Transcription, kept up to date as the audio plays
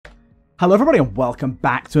Hello everybody and welcome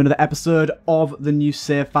back to another episode of the new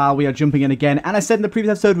save file. We are jumping in again, and I said in the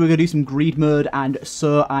previous episode we were going to do some greed mode, and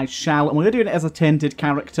so I shall. And we're going to do it as a tainted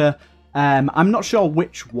character. I'm not sure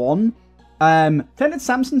which one. Tainted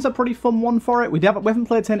Samson's a pretty fun one for it. We haven't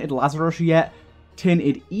played Tainted Lazarus yet.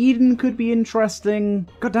 Tainted Eden could be interesting.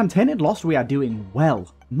 Goddamn, Tainted Lost we are doing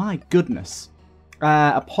well. My goodness.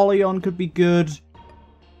 Apollyon could be good.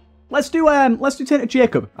 Let's do Tainted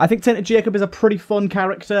Jacob. I think Tainted Jacob is a pretty fun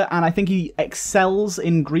character, and I think he excels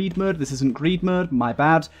in greed mode. This isn't greed mode, my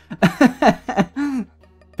bad.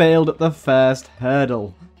 Failed at the first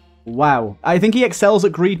hurdle. Wow. I think he excels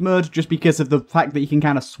at greed mode just because of the fact that he can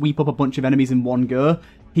kind of sweep up a bunch of enemies in one go.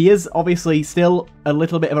 He is obviously still a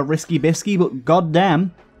little bit of a risky bisky, but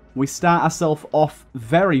goddamn, we start ourselves off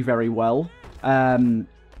very, very well. And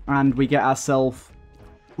we get ourselves,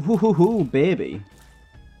 baby.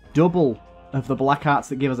 Double of the black hearts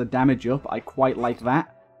that give us a damage up. I quite like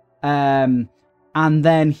that. And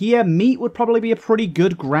then here, meat would probably be a pretty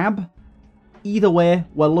good grab. Either way,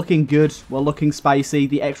 we're looking good. We're looking spicy.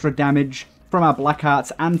 The extra damage from our black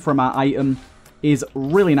hearts and from our item is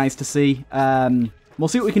really nice to see. We'll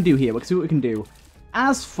see what we can do here. We'll see what we can do.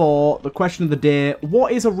 As for the question of the day,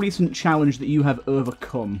 what is a recent challenge that you have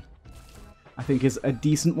overcome? I think is a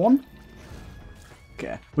decent one.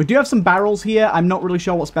 Okay. We do have some barrels here. I'm not really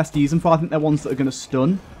sure what's best to use them for. I think they're ones that are going to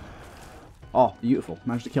stun. Oh, beautiful.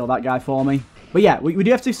 Managed to kill that guy for me. But yeah, we do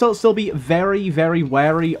have to still be very, very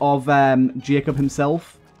wary of Jacob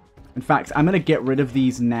himself. In fact, I'm going to get rid of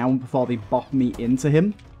these now before they bop me into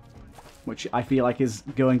him, which I feel like is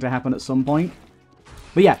going to happen at some point.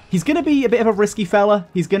 But yeah, he's going to be a bit of a risky fella.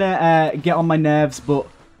 He's going to get on my nerves, but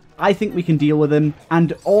I think we can deal with him.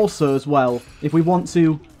 And also, as well, if we want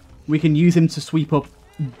to, we can use him to sweep up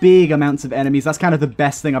big amounts of enemies. That's kind of the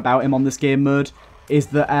best thing about him on this game mode, is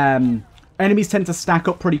that enemies tend to stack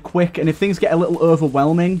up pretty quick, and if things get a little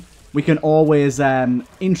overwhelming, we can always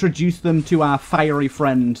introduce them to our fiery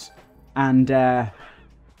friend and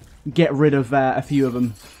get rid of a few of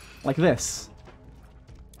them, like this.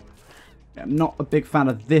 I'm not a big fan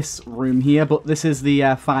of this room here, but this is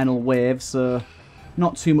the final wave, so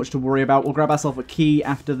not too much to worry about. We'll grab ourselves a key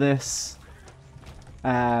after this.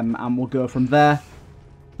 And we'll go from there.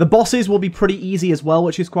 The bosses will be pretty easy as well,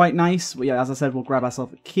 which is quite nice. But yeah, as I said, we'll grab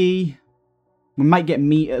ourselves a key. We might get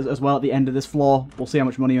meat as well at the end of this floor. We'll see how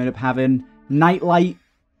much money we end up having. Nightlight,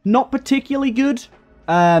 not particularly good.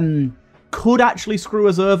 Could actually screw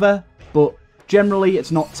us over, but generally it's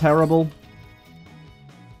not terrible.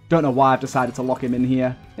 Don't know why I've decided to lock him in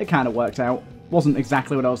here. It kind of worked out. Wasn't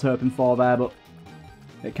exactly what I was hoping for there, but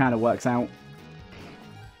it kind of works out.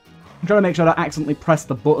 I'm trying to make sure I don't accidentally press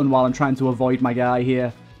the button while I'm trying to avoid my guy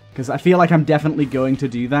here, because I feel like I'm definitely going to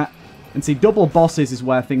do that. And see, double bosses is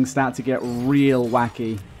where things start to get real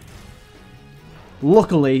wacky.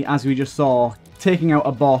 Luckily, as we just saw, taking out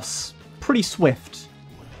a boss, pretty swift.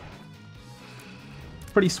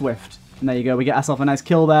 Pretty swift. And there you go, we get ourselves a nice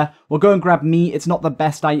kill there. We'll go and grab meat. It's not the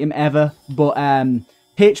best item ever, but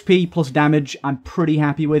HP plus damage I'm pretty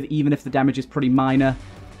happy with, even if the damage is pretty minor.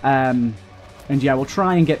 And yeah, we'll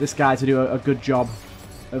try and get this guy to do a good job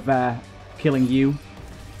of killing you.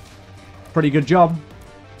 Pretty good job.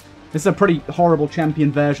 This is a pretty horrible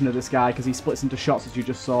champion version of this guy because he splits into shots, as you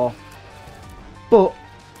just saw. But,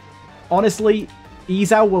 honestly,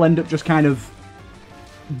 Izao will end up just kind of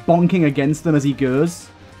bonking against them as he goes.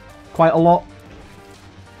 Quite a lot.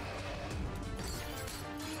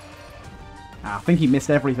 I think he missed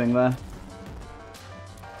everything there.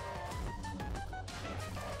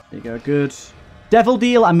 There you go, good. Devil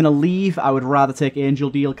Deal, I'm going to leave. I would rather take Angel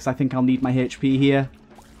Deal because I think I'll need my HP here.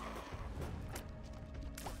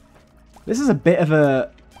 This is a bit of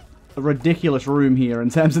a ridiculous room here in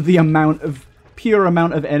terms of the pure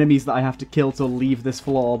amount of enemies that I have to kill to leave this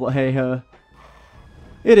floor, but hey ho.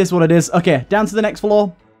 It is what it is. Okay, down to the next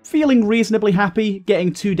floor. Feeling reasonably happy.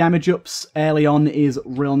 Getting 2 damage ups early on is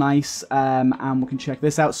real nice. And we can check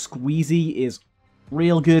this out. Squeezy is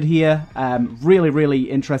real good here. Really, really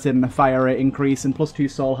interested in the fire rate increase and plus 2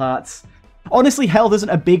 soul hearts. Honestly, health isn't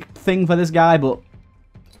a big thing for this guy, but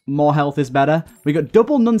more health is better. We got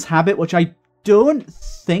double Nun's Habit, which I don't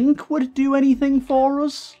think would do anything for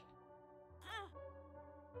us.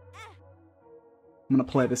 I'm going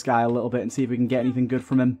to play this guy a little bit and see if we can get anything good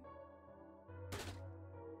from him.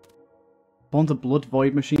 Bond of Blood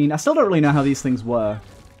Void Machine. I still don't really know how these things work.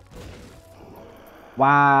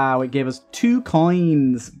 Wow, it gave us 2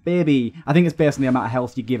 coins, baby. I think it's based on the amount of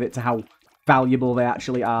health you give it to how valuable they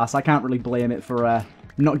actually are, so I can't really blame it for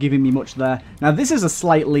not giving me much there. Now, this is a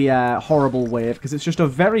slightly horrible wave, because it's just a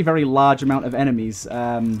very, very large amount of enemies.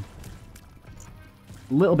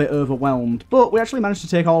 A little bit overwhelmed. But we actually managed to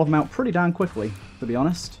take all of them out pretty darn quickly, to be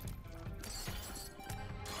honest.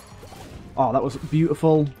 Oh, that was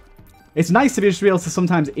beautiful. It's nice to be able to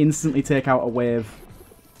sometimes instantly take out a wave.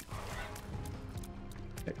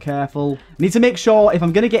 Get careful. Need to make sure if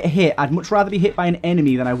I'm going to get hit, I'd much rather be hit by an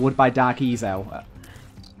enemy than I would by Dark Ezel.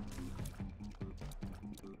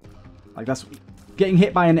 Like, that's... Getting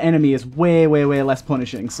hit by an enemy is way, way, way less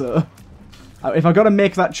punishing, so... If I've got to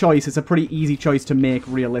make that choice, it's a pretty easy choice to make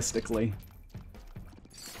realistically.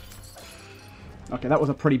 Okay, that was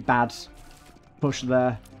a pretty bad push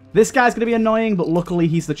there. This guy's going to be annoying, but luckily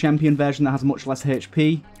he's the champion version that has much less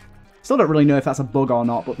HP. Still don't really know if that's a bug or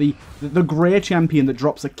not, but the grey champion that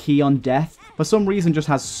drops a key on death, for some reason just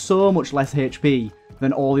has so much less HP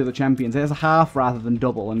than all the other champions. It has half rather than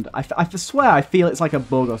double, and I swear I feel it's like a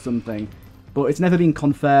bug or something, but it's never been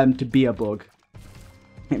confirmed to be a bug.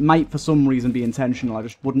 It might for some reason be intentional, I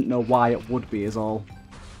just wouldn't know why it would be is all.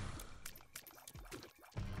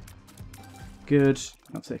 Good,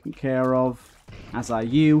 not taken care of. As are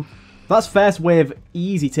you. That's first wave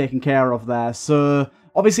easy taken care of there. So,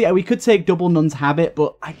 obviously, we could take double Nun's Habit,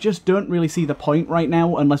 but I just don't really see the point right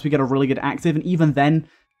now unless we get a really good active. And even then,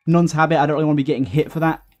 Nun's Habit, I don't really want to be getting hit for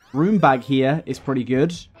that. Room Bag here is pretty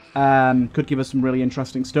good. Could give us some really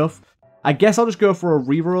interesting stuff. I guess I'll just go for a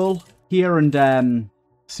reroll here and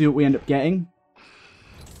see what we end up getting.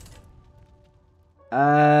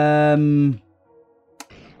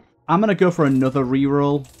 I'm going to go for another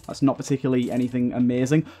reroll. That's not particularly anything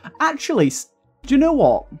amazing. Actually, do you know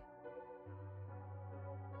what? Do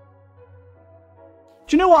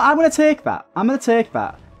you know what? I'm going to take that. I'm going to take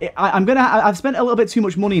that. I've spent a little bit too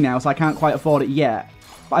much money now, so I can't quite afford it yet.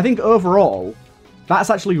 But I think overall, that's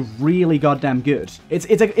actually really goddamn good.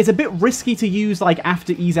 It's a bit risky to use like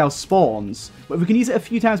after Ezel spawns, but if we can use it a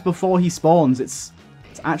few times before he spawns, it's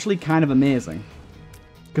actually kind of amazing.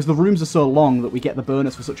 Because the rooms are so long that we get the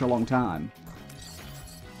bonus for such a long time.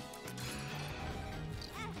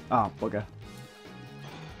 Ah, oh, bugger.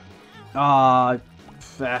 Ah,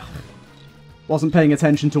 wasn't paying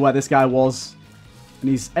attention to where this guy was. And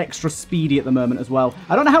he's extra speedy at the moment as well.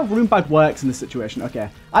 I don't know how Room Bag works in this situation. Okay,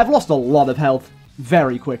 I've lost a lot of health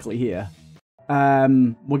very quickly here.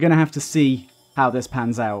 We're going to have to see how this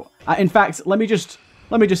pans out. In fact, let me just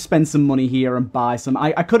spend some money here and buy some.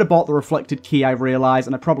 I could have bought the reflected key, I realised,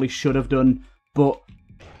 and I probably should have done, but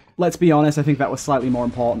let's be honest, I think that was slightly more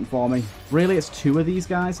important for me. Really, it's two of these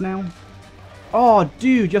guys now? Oh,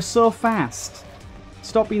 dude, you're so fast.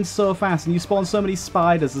 Stop being so fast, and you spawn so many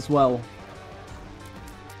spiders as well.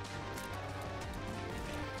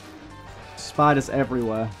 Spiders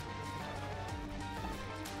everywhere.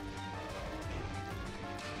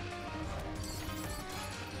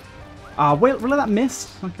 Ah, wait, really that missed?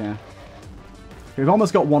 Okay. We've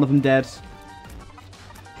almost got one of them dead.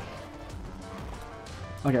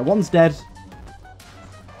 Okay, one's dead.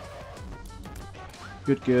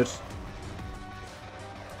 Good, good.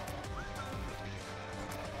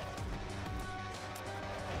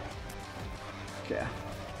 Okay.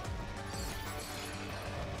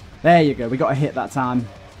 There you go, we got a hit that time.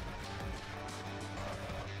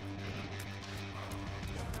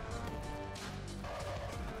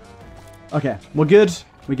 Okay, we're good.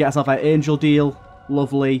 We get ourselves our angel deal.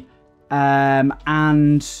 Lovely. And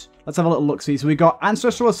let's have a little look-see. So we got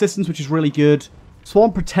Ancestral Assistance, which is really good.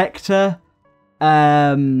 Swarm Protector.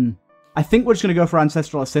 I think we're just going to go for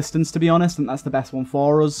Ancestral Assistance, to be honest. And that's the best one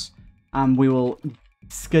for us. And we will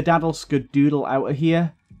skedaddle, skadoodle out of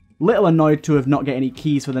here. Little annoyed to have not get any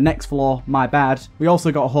keys for the next floor. My bad. We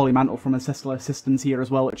also got a Holy Mantle from Ancestral Assistance here as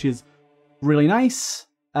well, which is really nice.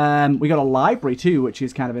 We got a library too, which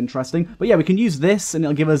is kind of interesting. But yeah, we can use this and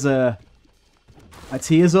it'll give us a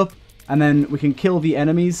tears up. And then we can kill the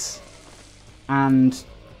enemies and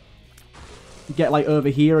get like over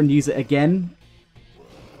here and use it again.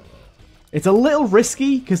 It's a little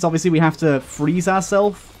risky because obviously we have to freeze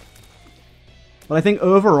ourselves. But I think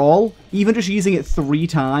overall, even just using it 3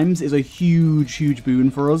 times is a huge, huge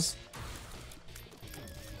boon for us.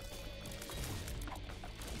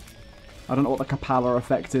 I don't know what the Kapala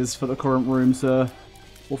effect is for the current room, so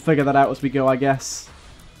we'll figure that out as we go, I guess.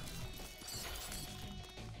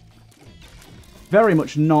 Very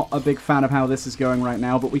much not a big fan of how this is going right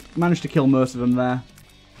now, but we managed to kill most of them there.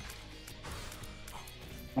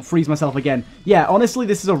 I'll freeze myself again. Yeah, honestly,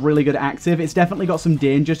 this is a really good active. It's definitely got some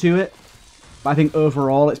danger to it, but I think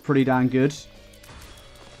overall it's pretty darn good.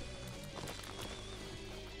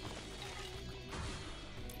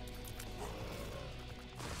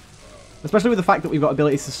 Especially with the fact that we've got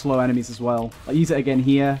abilities to slow enemies as well. I'll use it again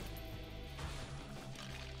here.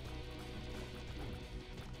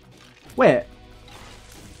 Wait.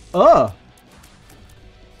 Oh!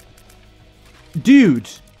 Dude!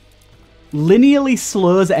 Linearly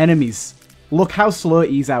slows enemies. Look how slow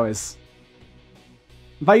Izao is.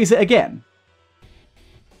 If I use it again,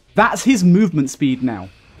 that's his movement speed now.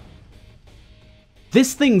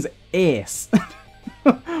 This thing's ace.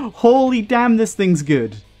 Holy damn, this thing's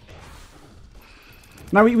good.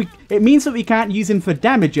 Now, it means that we can't use him for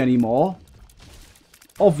damage anymore.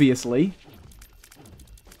 Obviously.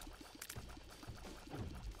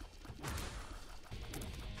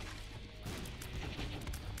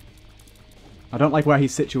 I don't like where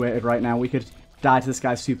he's situated right now. We could die to this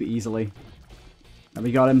guy super easily. And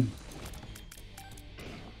we got him.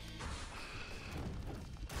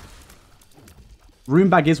 Room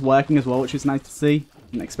bag is working as well, which is nice to see.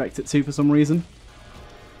 Didn't expect it to for some reason.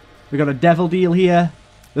 We got a devil deal here.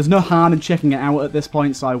 There's no harm in checking it out at this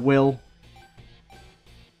point, so I will.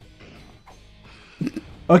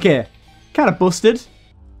 Okay. Kind of busted.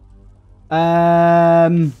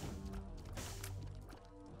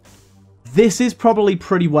 This is probably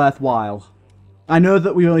pretty worthwhile. I know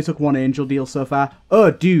that we only took one angel deal so far. Oh,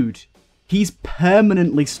 dude. He's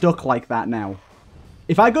permanently stuck like that now.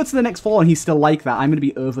 If I go to the next floor and he's still like that, I'm going to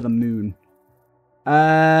be over the moon.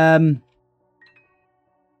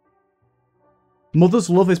 Mother's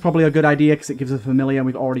Love is probably a good idea because it gives a familiar and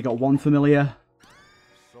we've already got one familiar.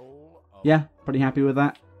 Yeah, pretty happy with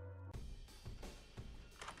that.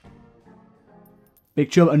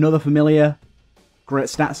 Big Chub, another familiar. Great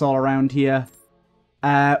stats all around here.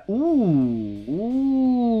 Ooh.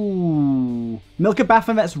 Milk of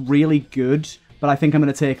Baphomet's really good, but I think I'm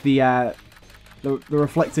going to take the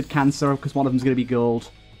Reflected Cancer because one of them's going to be gold.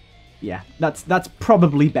 Yeah, that's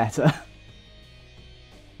probably better.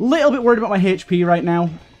 Little bit worried about my HP right now.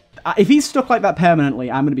 If he's stuck like that permanently,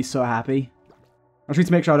 I'm going to be so happy. I just need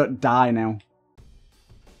to make sure I don't die now.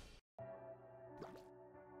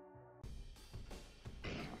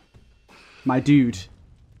 My dude.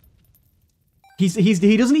 He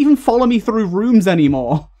doesn't even follow me through rooms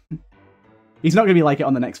anymore. He's not going to be like it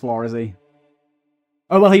on the next floor, is he?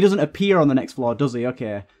 Oh, well, he doesn't appear on the next floor, does he?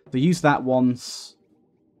 Okay. So use that once.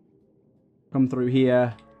 Come through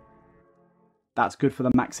here. That's good for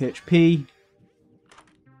the max HP.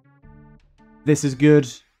 This is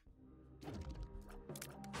good.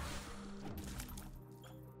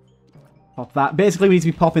 Pop that. Basically, we need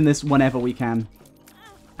to be popping this whenever we can.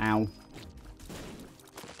 Ow.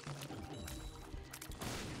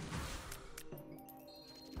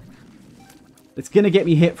 It's going to get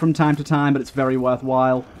me hit from time to time, but it's very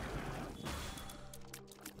worthwhile.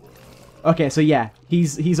 Okay, so yeah,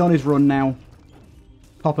 he's on his run now.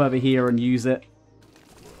 Pop over here and use it.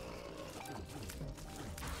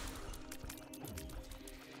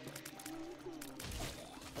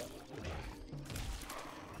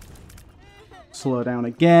 Slow down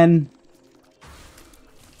again.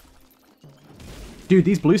 Dude,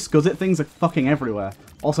 these blue Scuzzit things are fucking everywhere.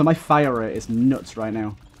 Also, my fire rate is nuts right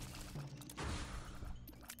now.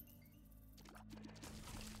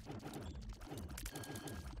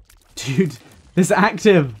 Dude, this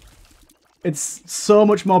active, it's so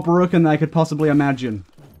much more broken than I could possibly imagine.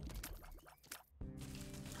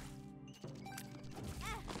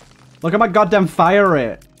 Look at my goddamn fire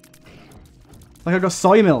rate. Like I got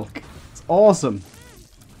soy milk. It's awesome.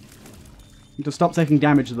 Need to stop taking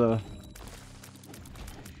damage though.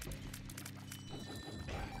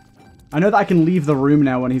 I know that I can leave the room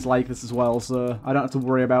now when he's like this as well, so I don't have to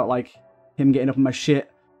worry about like him getting up on my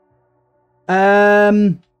shit.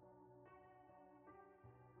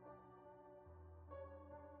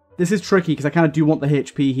 This is tricky because I kind of do want the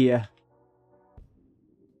HP here.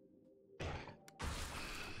 I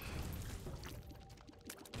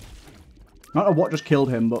don't know what just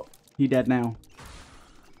killed him, but he's dead now.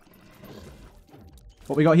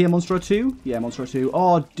 What we got here, Monstro 2? Yeah, Monstro 2.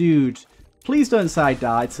 Oh, dude. Please don't side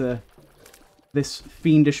die to this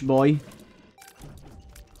fiendish boy.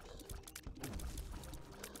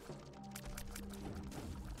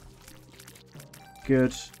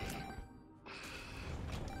 Good.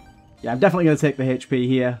 Yeah, I'm definitely going to take the HP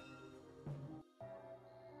here.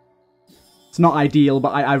 It's not ideal, but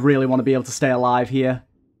I really want to be able to stay alive here.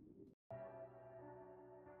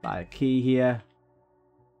 Buy a key here.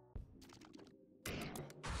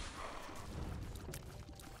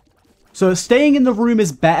 So staying in the room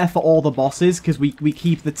is better for all the bosses, because we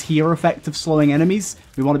keep the tier effect of slowing enemies.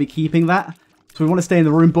 We want to be keeping that. So we want to stay in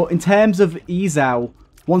the room, but in terms of Izao,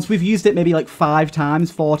 once we've used it maybe like 4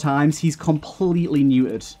 times, he's completely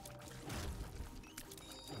neutered.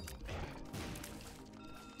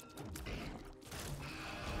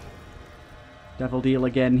 Devil deal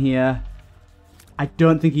again here. I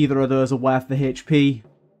don't think either of those are worth the HP.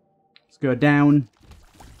 Go down.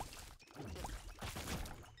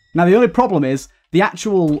 Now, the only problem is the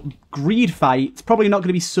actual greed fight. It's probably not going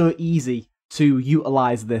to be so easy to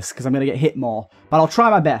utilize this because I'm going to get hit more. But I'll try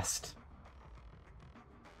my best.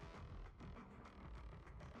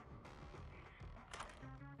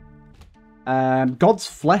 God's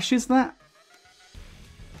Flesh, is that?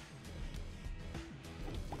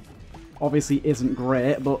 Obviously isn't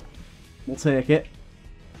great, but we'll take it.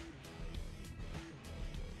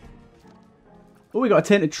 Oh, we got a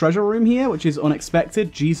Tainted Treasure Room here, which is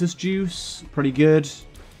unexpected. Jesus Juice, pretty good.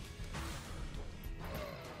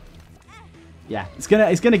 Yeah, it's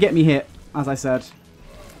gonna get me hit, as I said.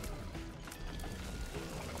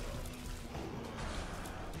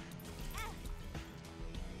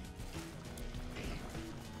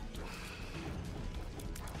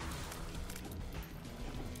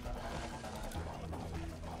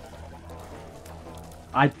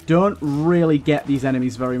 I don't really get these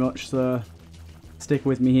enemies very much, so stick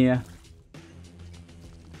with me here.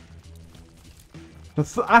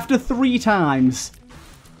 After 3 times...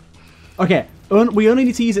 Okay, we only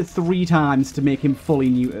need to use it 3 times to make him fully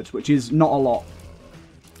neutered, which is not a lot.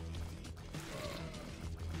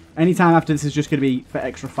 Anytime after this is just going to be for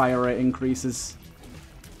extra fire rate increases.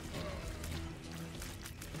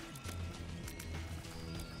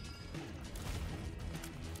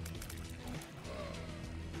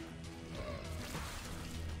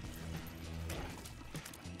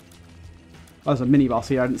 Oh, there's a mini-boss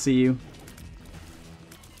here, I didn't see you.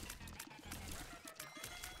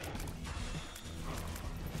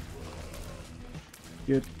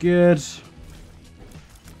 Good, good.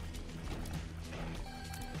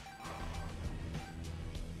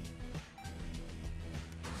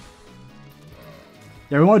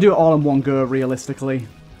 Yeah, we want to do it all in one go, realistically.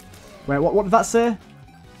 Wait, what did that say?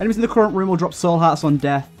 Enemies in the current room will drop soul hearts on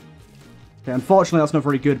death. Okay, unfortunately that's not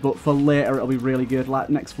very good, but for later it'll be really good.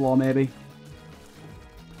 Like, next floor, maybe.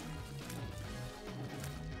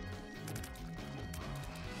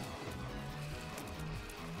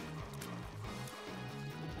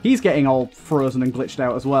 He's getting all frozen and glitched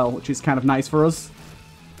out as well, which is kind of nice for us.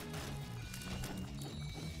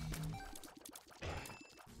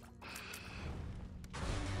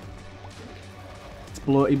 It's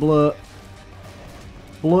bloaty bloat.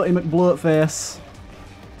 Bloaty McBloatface.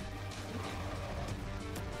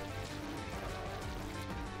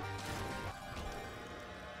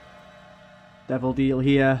 Devil deal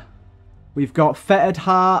here. We've got Fettered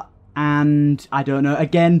Heart and, I don't know,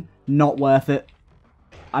 again, not worth it.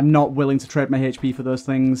 I'm not willing to trade my HP for those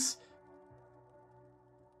things.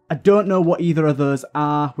 I don't know what either of those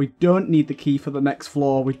are. We don't need the key for the next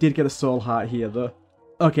floor. We did get a soul heart here, though.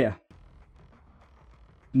 Okay.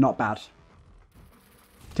 Not bad.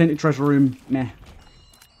 Tainted Treasure Room, meh.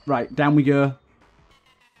 Right, down we go.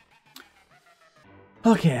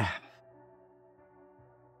 Okay.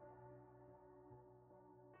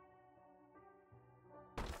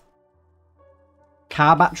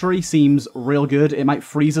 Car battery seems real good. It might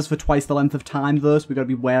freeze us for twice the length of time, though, so we've got to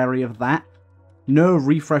be wary of that. No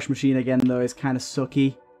refresh machine again, though, is kind of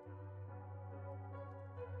sucky.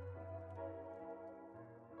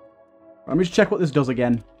 Let me just check what this does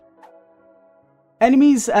again.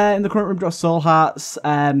 Enemies in the current room draw soul hearts.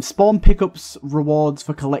 Spawn pickups rewards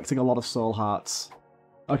for collecting a lot of soul hearts.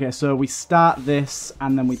 Okay, so we start this,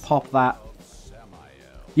 and then we pop that.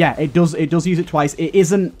 Yeah, it does use it twice. It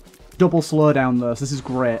isn't double slowdown though, so this is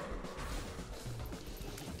great.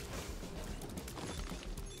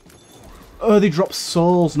 Oh, they drop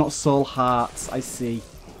souls, not soul hearts. I see.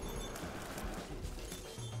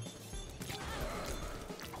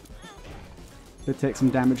 They take some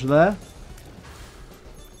damage there.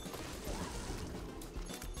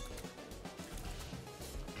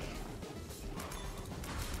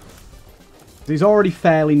 He's already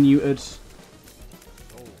fairly neutered.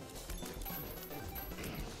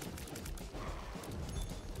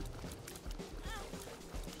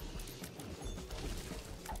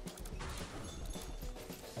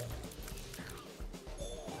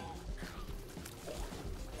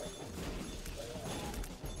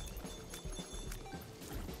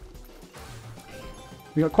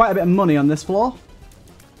 We got quite a bit of money on this floor.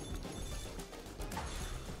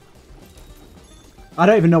 I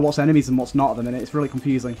don't even know what's enemies and what's not at the minute. It's really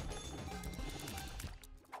confusing.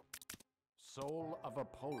 Soul of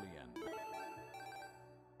Apollyon.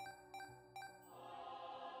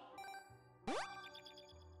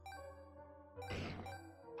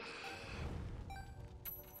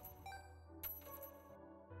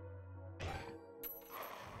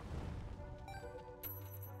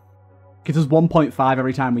 Gives us 1.5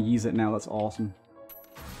 every time we use it now. That's awesome.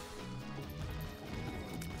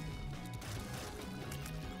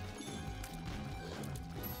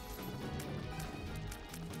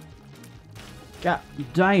 God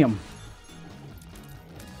damn.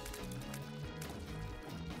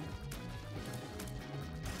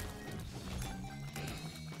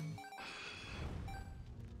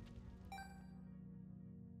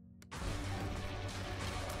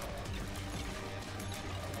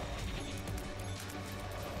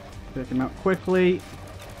 Take him out quickly.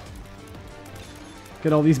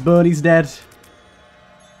 Get all these birdies dead.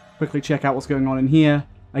 Quickly check out what's going on in here.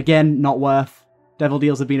 Again, not worth. Devil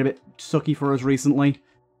deals have been a bit sucky for us recently.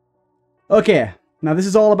 Okay, now this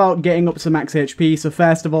is all about getting up to max HP. So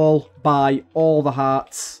first of all, buy all the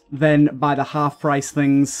hearts. Then buy the half price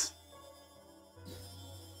things.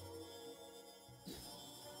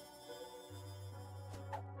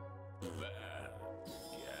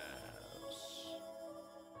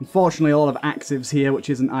 Unfortunately, a lot of actives here, which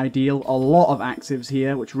isn't ideal. A lot of actives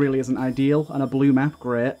here, which really isn't ideal. And a blue map,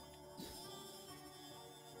 great.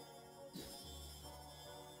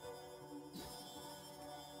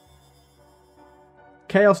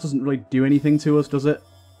 Chaos doesn't really do anything to us, does it?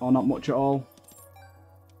 Or not much at all.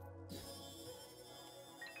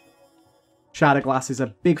 Shadow Glass is a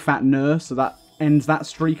big fat no, so that ends that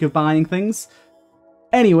streak of buying things.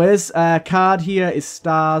 Anyways, card here is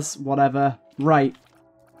stars, whatever. Right.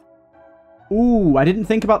 Ooh, I didn't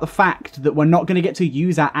think about the fact that we're not going to get to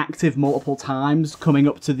use our active multiple times coming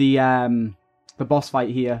up to the boss fight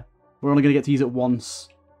here. We're only going to get to use it once.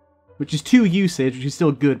 Which is 2 usage, which is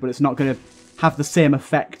still good, but it's not going to have the same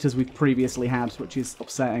effect as we've previously had, which is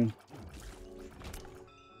upsetting.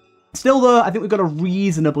 Still, though, I think we've got a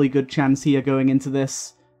reasonably good chance here going into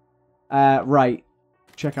this. Right.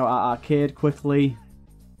 Check out our arcade quickly.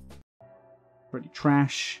 Pretty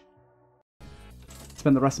trash.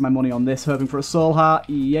 Spend the rest of my money on this, hoping for a soul heart.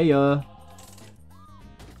 Yeah.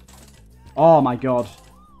 Oh my god.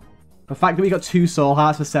 The fact that we got 2 soul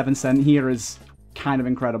hearts for 7 cents here is kind of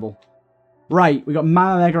incredible. Right, we got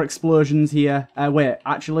Mana Mega Explosions here. Wait,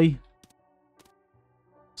 actually.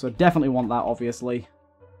 So definitely want that, obviously.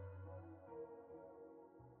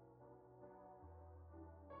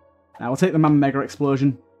 Now we'll take the Mana Mega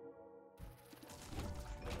Explosion.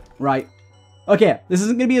 Right. Okay, this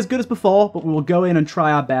isn't going to be as good as before, but we will go in and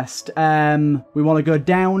try our best. We want to go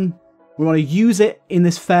down. We want to use it in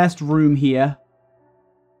this first room here.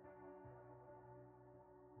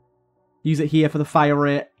 Use it here for the fire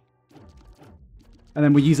rate. And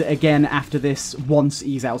then we use it again after this once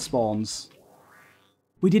Ease Out spawns.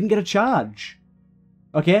 We didn't get a charge.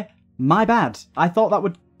 Okay, my bad. I thought that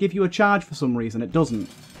would give you a charge for some reason. It doesn't.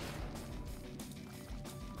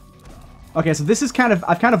 Okay, so this is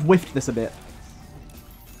I've kind of whiffed this a bit.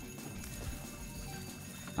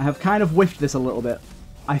 I have kind of whiffed this a little bit.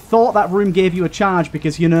 I thought that room gave you a charge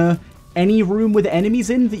because, you know, any room with enemies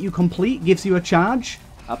in that you complete gives you a charge,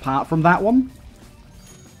 apart from that one.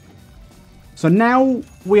 So now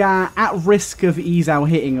we are at risk of Ease Out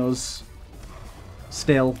hitting us.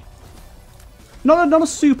 Still. Not a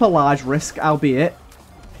super large risk, albeit.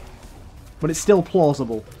 But it's still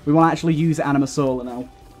plausible. We want to actually use Anima Solar now.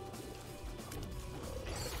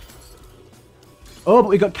 Oh, but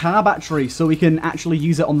we got car battery, so we can actually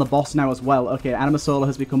use it on the boss now as well. Okay, Anima Solar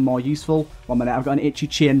has become more useful. 1 minute, I've got an itchy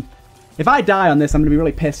chin. If I die on this, I'm going to be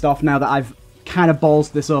really pissed off now that I've kind of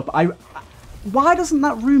ballsed this up. Why doesn't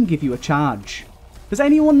that room give you a charge? Does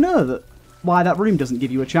anyone know why that room doesn't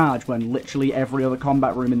give you a charge when literally every other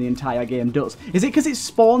combat room in the entire game does? Is it because it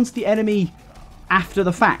spawns the enemy after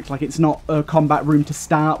the fact? Like it's not a combat room to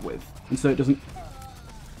start with, and so it doesn't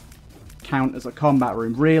count as a combat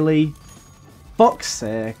room? Really? Fuck's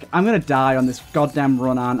sake. I'm going to die on this goddamn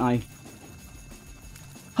run, aren't I?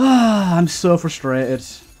 I'm so frustrated.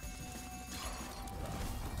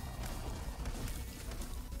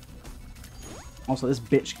 Also, this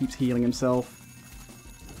bitch keeps healing himself.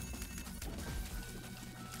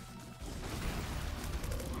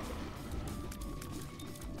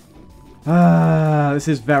 This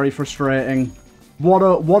is very frustrating. What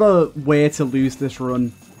a way to lose this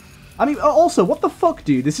run. I mean, also, what the fuck,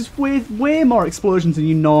 dude? This is way more explosions than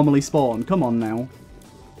you normally spawn. Come on now.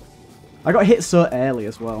 I got hit so early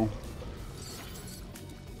as well.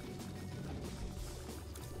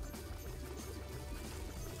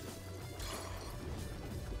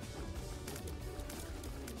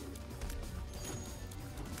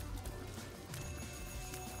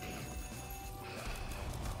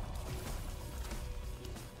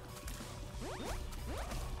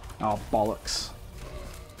 Oh, bollocks.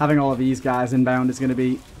 Having all of these guys inbound is going to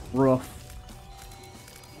be rough.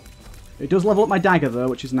 It does level up my dagger, though,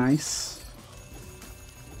 which is nice.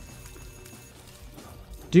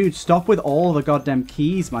 Dude, stop with all the goddamn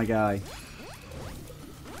keys, my guy.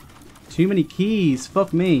 Too many keys.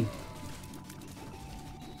 Fuck me.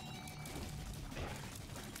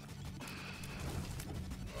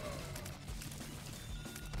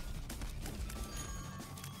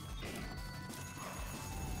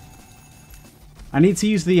 I need to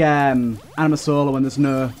use the Anima Solar when there's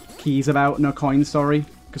no keys about, no coins, sorry.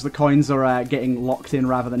 Because the coins are getting locked in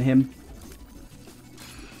rather than him.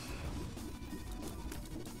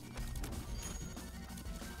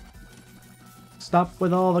 Stop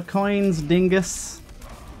with all the coins, dingus.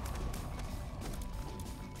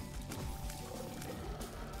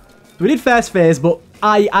 We did first phase, but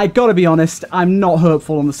I gotta be honest, I'm not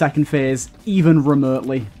hopeful on the second phase, even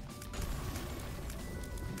remotely.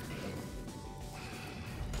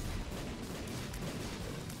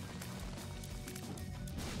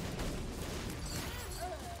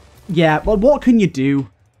 Yeah, but what can you do?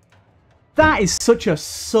 That is such a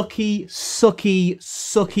sucky, sucky,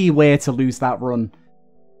 sucky way to lose that run.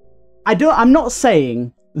 I'm not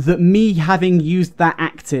saying that me having used that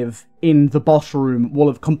active in the boss room will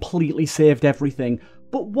have completely saved everything,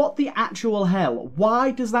 but what the actual hell?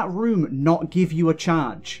 Why does that room not give you a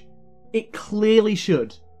charge? It clearly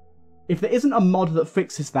should. If there isn't a mod that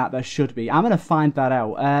fixes that, there should be. I'm going to find that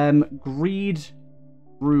out. Greed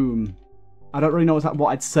room. I don't really know what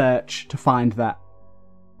I'd search to find that.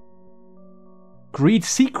 Greed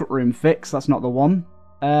secret room fix, that's not the one.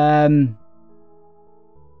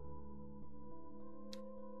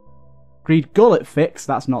 Greed gullet fix,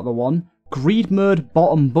 that's not the one. Greed mode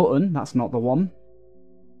bottom button, that's not the one.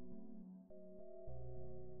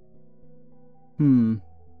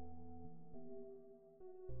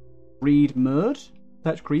 Greed mode?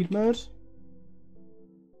 Search greed mode?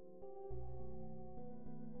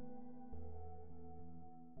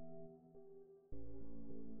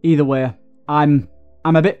 Either way, I'm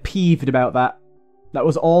a bit peeved about that. That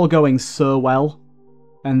was all going so well,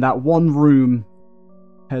 and that one room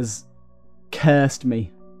has cursed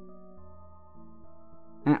me.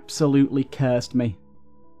 Absolutely cursed me.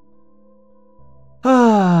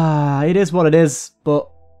 It is what it is, but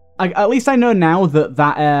at least I know now that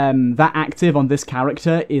that active on this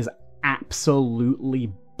character is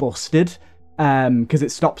absolutely busted. Because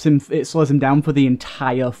it slows him down for the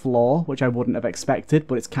entire floor, which I wouldn't have expected,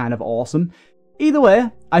 but it's kind of awesome. Either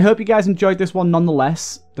way, I hope you guys enjoyed this one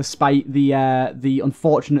nonetheless, despite the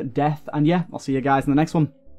unfortunate death, and yeah, I'll see you guys in the next one.